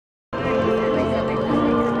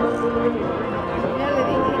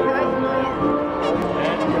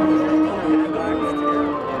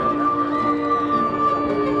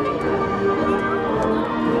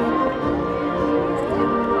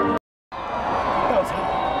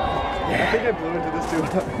think I blew into this too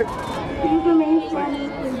hard. Please remain standing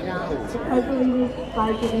as the leaders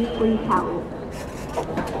start giving free towels.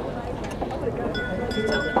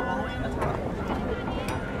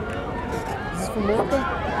 This is from Milka?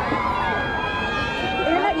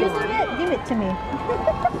 You're not using it? Give it to me.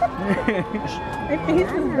 My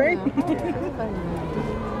face is burning.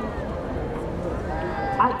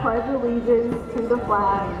 I pledge allegiance to the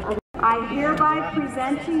flag of I hereby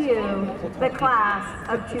present to you the class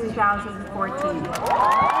of 2014.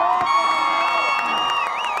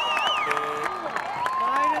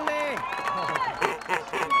 Finally!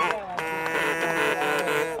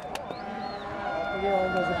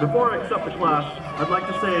 Before I accept the class, I'd like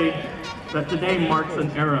to say that today marks an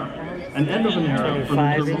era, an end of an era for the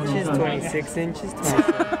 5 inches, 26 inches,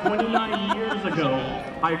 29 years ago,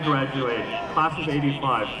 I graduated, class of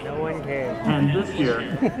 85. No one cares. And this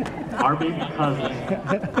year, our baby cousin,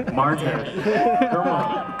 Marquez, her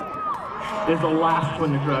mom, is the last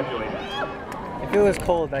one to graduate. If it was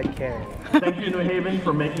cold, I'd care. Thank you, New Haven,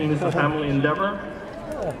 for making this a family endeavor.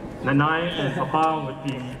 Nanai and Papa would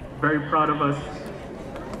be very proud of us.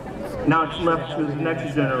 Now it's left to the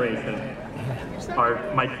next generation,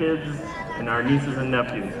 my kids and our nieces and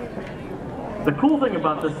nephews. The cool thing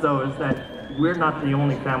about this, though, is that we're not the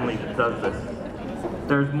only family that does this.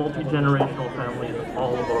 There's multi-generational families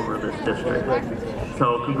all over this district.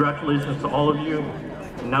 So congratulations to all of you.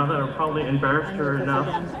 Now that I've probably embarrassed her enough,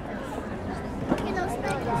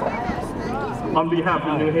 on behalf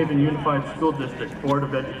of New Haven Unified School District Board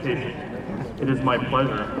of Education, it is my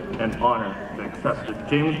pleasure and honor to accept the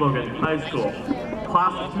James Logan High School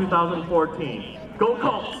Class of 2014. Go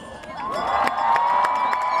Colts!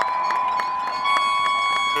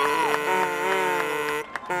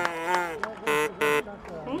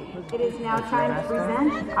 It is now time to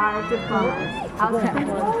present our diplomas. House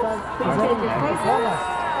principals, please take your places.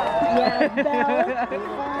 Yeah,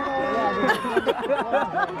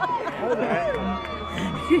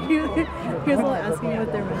 he was all asking me what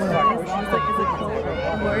their mission is. He's like, is it called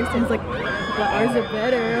horse? And he's like, the R's are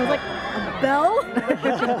better. I was like, a bell?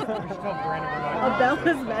 A bell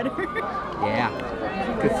is better? Yeah.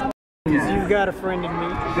 You've got a friend in me.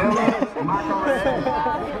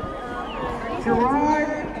 Gerard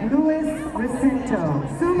Louis Recinto,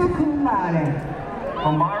 summa cum laude.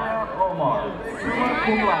 Amara Omar, summa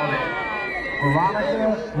cum laude. Veronica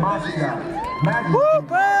Mashida, magna cum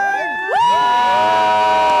laude.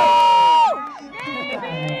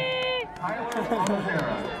 Tyler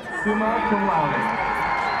Oliveira, summa cum laude.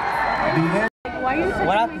 Why are you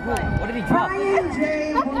What did he drop? Brian J.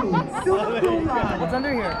 Wood, summa cum laude. What's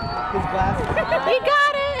under here? His glasses. He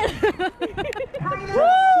got it!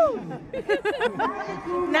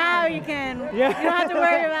 Now you can. Yeah. You don't have to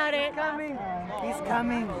worry about it. Coming. He's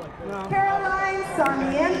coming. Caroline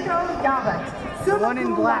Sarmiento Yabat, summa One in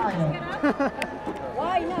cum black. laude.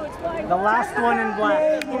 Why? No, it's why. The last one in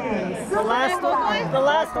black. The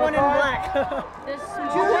last one in black. The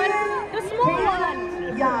small Julian one. The small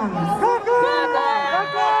one. Young.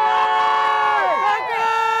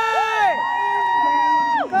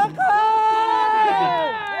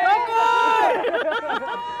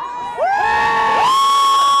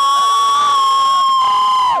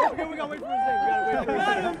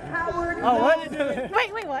 Oh, what?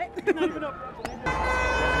 Wait, what?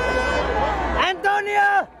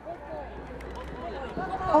 Antonia!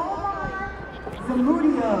 Omar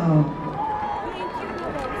Zamudio.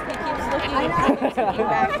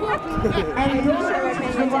 And George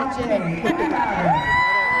Duarte.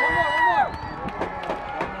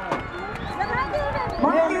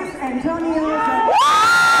 Marcus Antonio.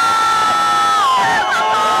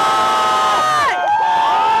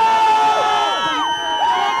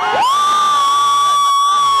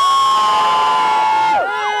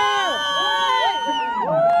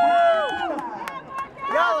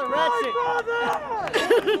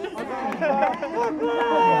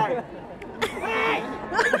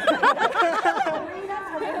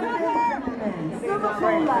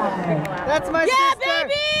 That's my sister! Yeah,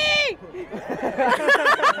 baby!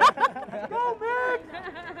 Go, Mick!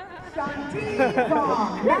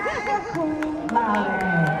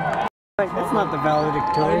 That's not the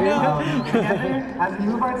valedictorian. As we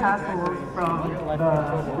move our task force from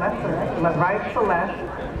the right to left,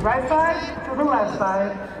 right side to the left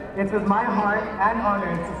side, it is my heart and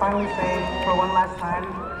honor to finally say for one last time,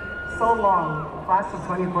 so long, class of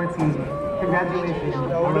 2014. Congratulations.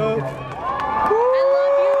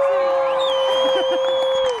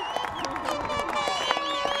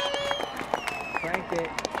 Crank it.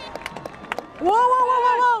 Whoa!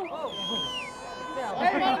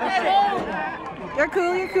 You're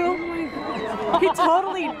cool, you're cool. He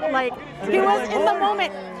totally, like, he was in the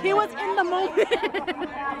moment. He was in the moment.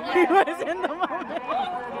 He was in the moment.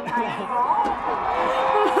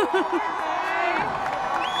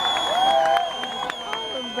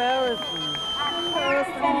 Embarrassing.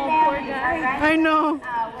 Poor guy. I know.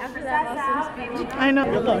 After that awesome speech. I know.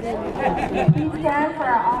 Please stand for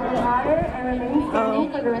our alma mater and remain standing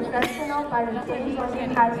for the recessional by the St.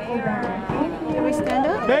 Joseph High School band. Thank you. Can we stand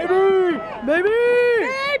up? Baby! Baby!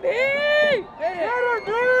 Baby!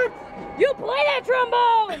 You play that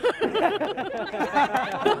trombone!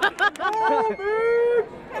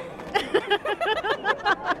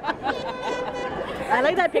 I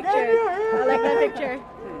like that picture. I like that picture.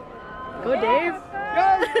 Go, Dave.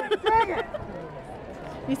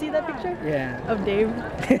 You see that picture? Yeah. Of Dave.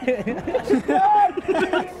 Such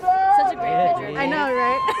a great picture. I know,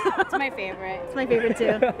 right? It's my favorite. It's my favorite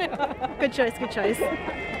too. Good choice, good choice.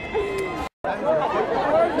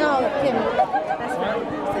 No, Kim. That's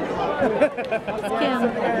fine.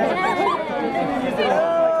 It's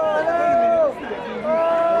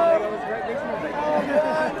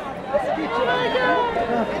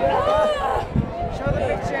Show the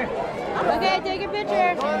picture. Okay, take a picture.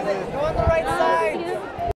 Go on the right side.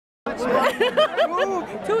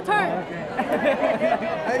 Two turns.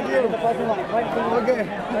 Thank you. Okay.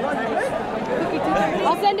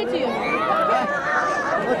 I'll send it to you.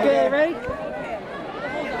 Okay, ready?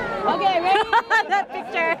 Okay, ready? That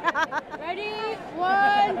picture. Ready?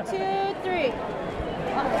 1, 2, 3.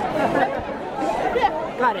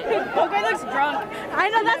 Got it. Okay, looks drunk. I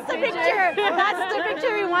know, that's the picture. That's the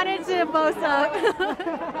picture we wanted to post up.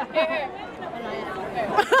 Here.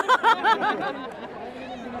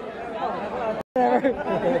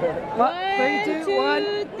 What? 1, 3, 2, 1.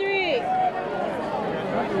 2, 3.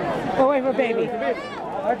 Oh, wait for baby.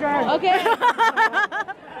 Okay. Okay.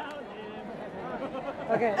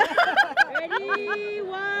 Okay. Ready?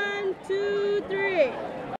 1, 2, 3.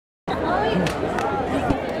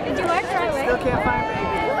 Did you mark the right way? Still can't find baby.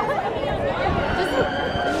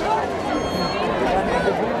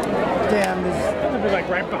 Damn, this is It'll be like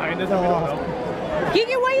right behind us. so We don't long. know.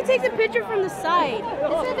 Gigi, why you take the picture from the side?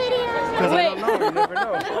 It's a video. Because I don't know. You never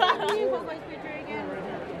know.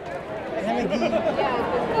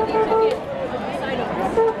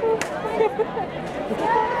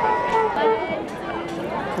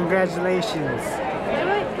 Congratulations.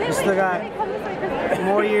 You still got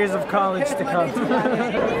more years of college to come.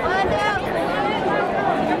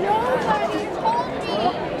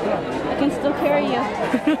 I can still carry you.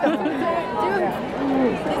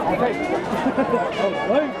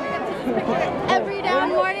 Every down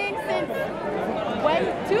morning since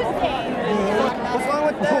Tuesday. What's wrong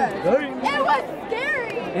with that? It was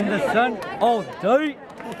scary. In the sun all day.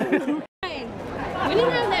 We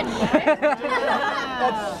didn't have that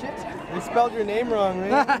shit. They spelled your name wrong,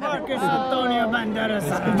 right? Marcus Antonio Banderas.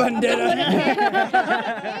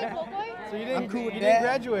 So you didn't, you didn't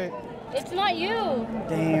graduate. It's not you.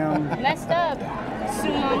 Damn. Messed up.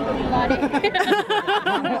 Suman cum laude.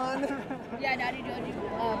 Yeah, Daddy Joji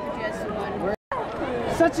put you as Suman.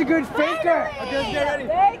 Such a good faker. Okay, get ready.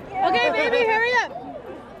 Okay, baby, hurry up.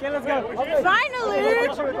 Okay, let's go. Finally.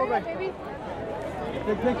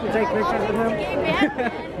 Take pictures with him.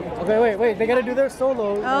 Okay, wait. They gotta do their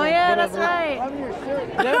solo. Oh yeah, that's right.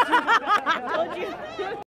 Told you.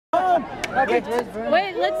 Okay,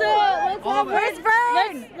 Wait, let's have Where's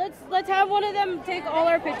Vern? let's have one of them take all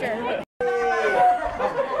our pictures.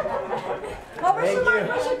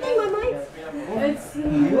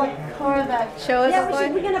 Show us.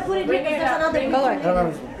 We're gonna put it here because there's another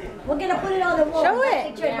picture. We're gonna put it on the wall. Show That it.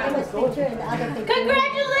 picture and Mama's picture and the other picture.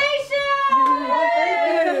 Congratulations!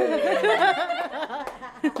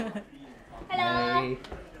 Hello.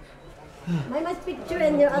 Mama's picture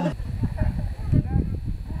and your other.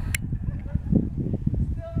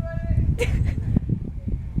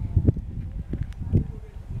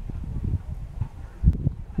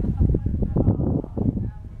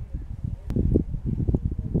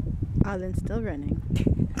 Alan's still running.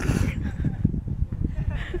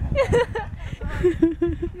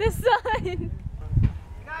 The sun!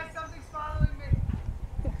 Guys, something's following me.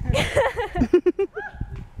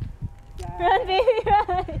 Run, baby,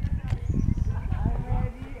 run!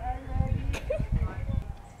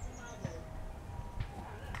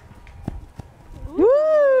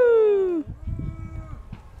 Woo!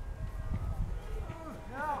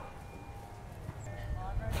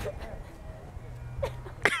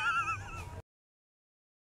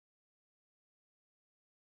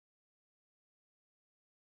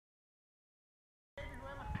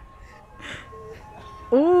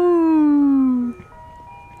 Ooh.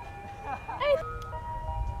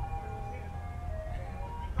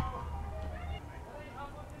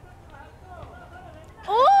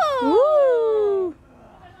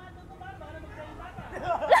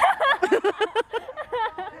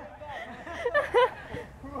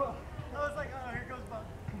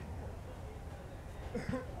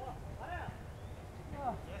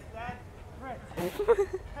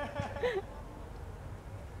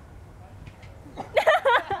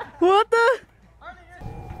 What the?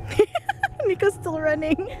 Nico's still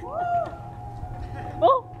running.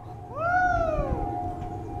 Oh!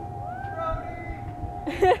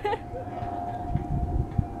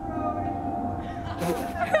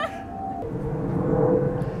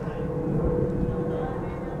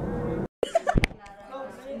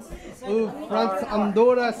 Ooh, France,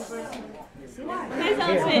 Honduras.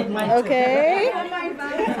 Okay.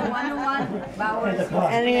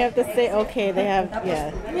 And you have to say okay, they have,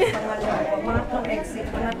 yeah.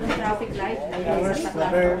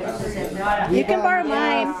 You can borrow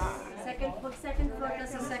mine. Second floor,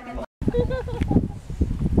 that's a second.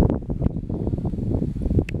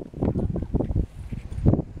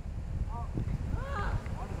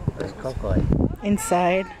 Where's Coco?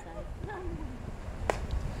 Inside.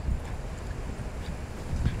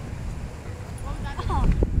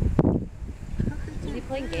 Is he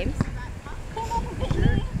playing games?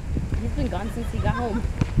 He's been gone since he got home.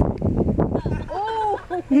 Oh!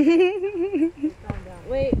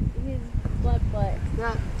 Wait, he's butt.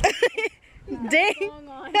 Dang!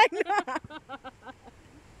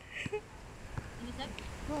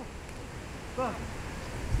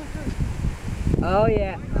 Oh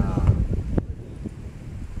yeah.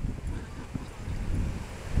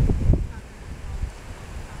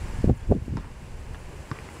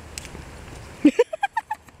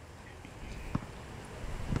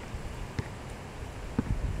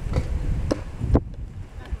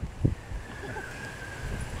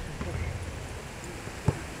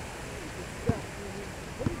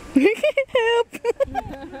 Help!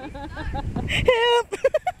 Help!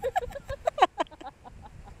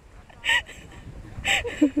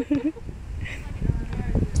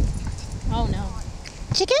 Oh no.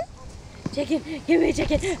 Chicken? Chicken, give me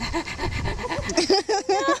chicken.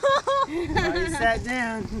 Oh, you sat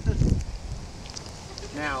down.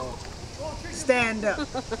 Now, stand up.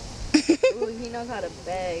 Ooh, he knows how to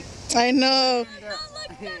beg. I know.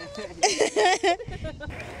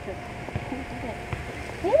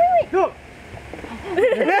 Go! He's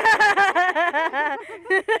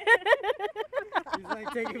like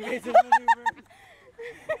taking basic maneuver.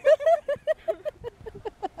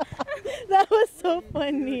 That was so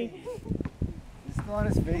funny. He's still on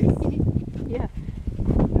his face. Yeah.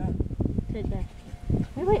 Take that.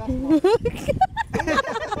 Look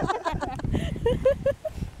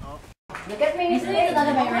at me, the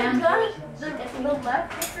other way around. Look at me, look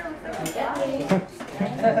left. Look at me.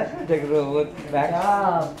 Take a little look back.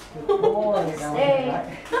 Boy, stay.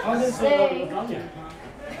 Stay. Stay.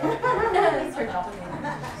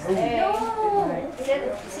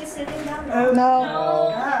 Is he sitting down?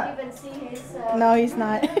 No. Can't even see his. No, he's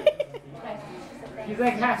not. He's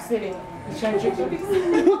like half sitting. He's trying to trick you.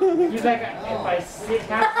 He's like, if I sit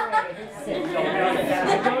halfway, I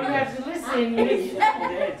don't have to listen.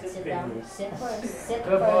 Sit down. Sit first. Sit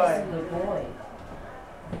Good first. boy. Good boy.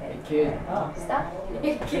 Hey kid. Oh, stop.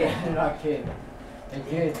 Kid, not kid. Hey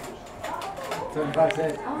kid. 25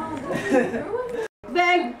 cents.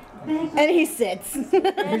 Beg. And he sits. He's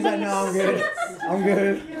like, no, I'm good. I'm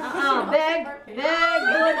good. Beg. Beg.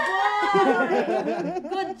 Good boy.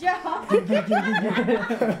 Good job.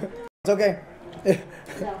 It's okay.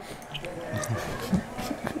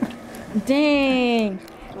 Dang.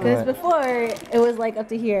 Because What? before, it was like up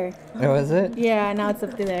to here. That was it? Yeah, now it's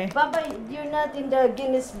up to there. Baba, you're not in the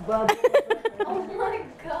Guinness Book. Oh my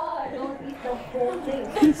God. Don't eat the whole thing.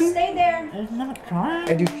 Stay there. I'm not trying.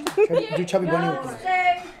 Hey, do Chubby Bunny with me.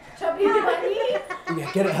 Stay. Chubby Bunny. Yeah,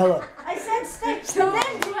 get it hella. I said stay. So then,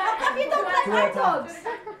 how come you don't like our dogs?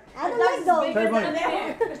 I don't like dogs. Chubby Bunny.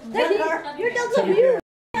 Your dogs are huge.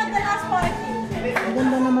 At the last party.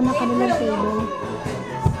 Ganda naman na kanilang table.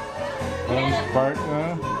 Park,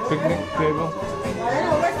 picnic table. I don't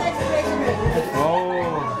know, where's the expiration date? Oh.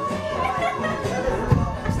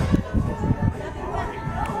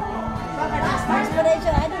 Last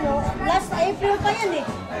expiration, I don't know. Last April pa yan eh.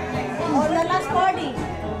 Or the last party.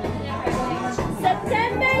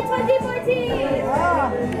 September 2014!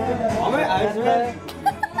 Oh, my eyes are red.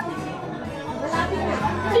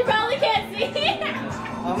 She probably can't see.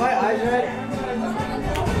 Oh, my eyes are red.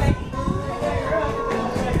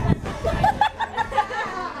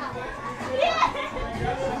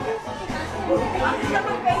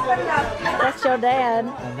 That's your dad. I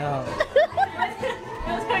know.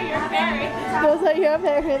 Those are your parents. Those are your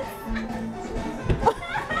parents.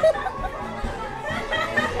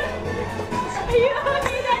 Are you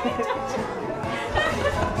okay that you touch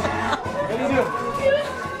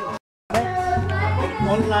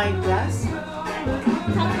Online class?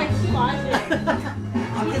 Sounds like closet.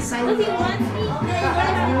 can sign you up.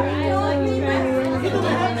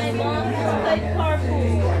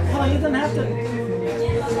 Oh, you don't have to.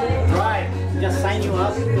 Right. Just sign you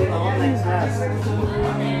up to the online class. I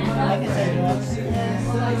can sign you up.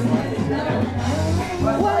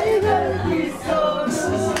 Why you gotta be so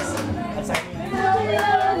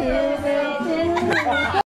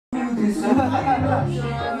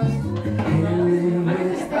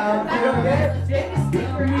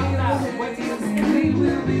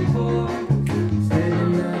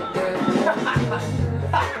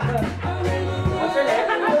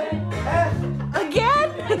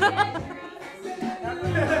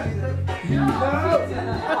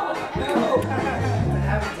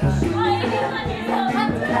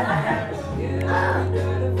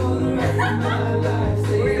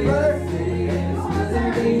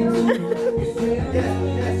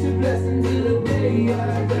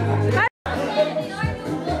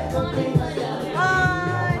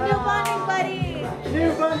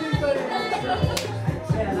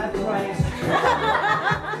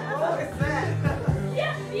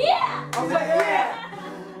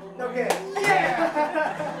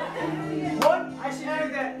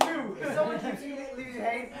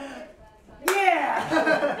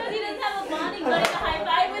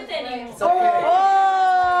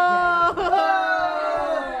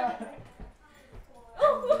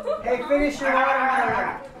finish your watermelon.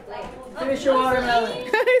 Finish your watermelon.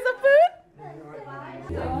 Is it food?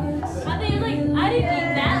 I think like I didn't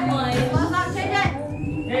eat that much.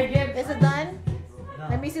 Is it done?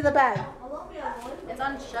 Let me see the bag. It's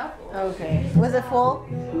on shelf. Okay. Was it full?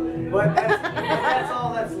 But that's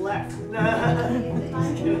all that's left.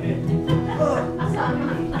 Just kidding.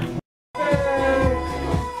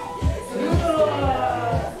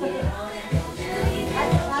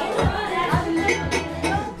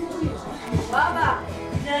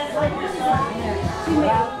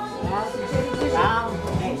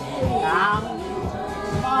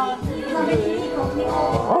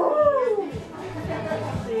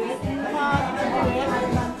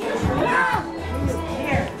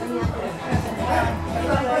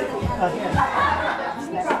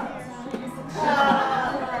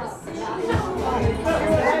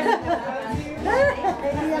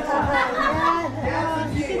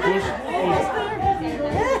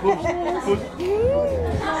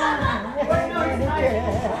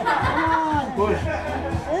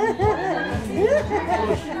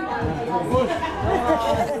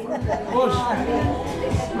 Push.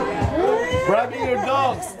 Grabbing your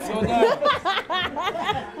dogs. So that.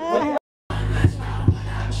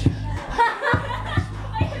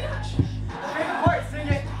 Sing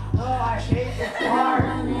it. Oh, I hate this part.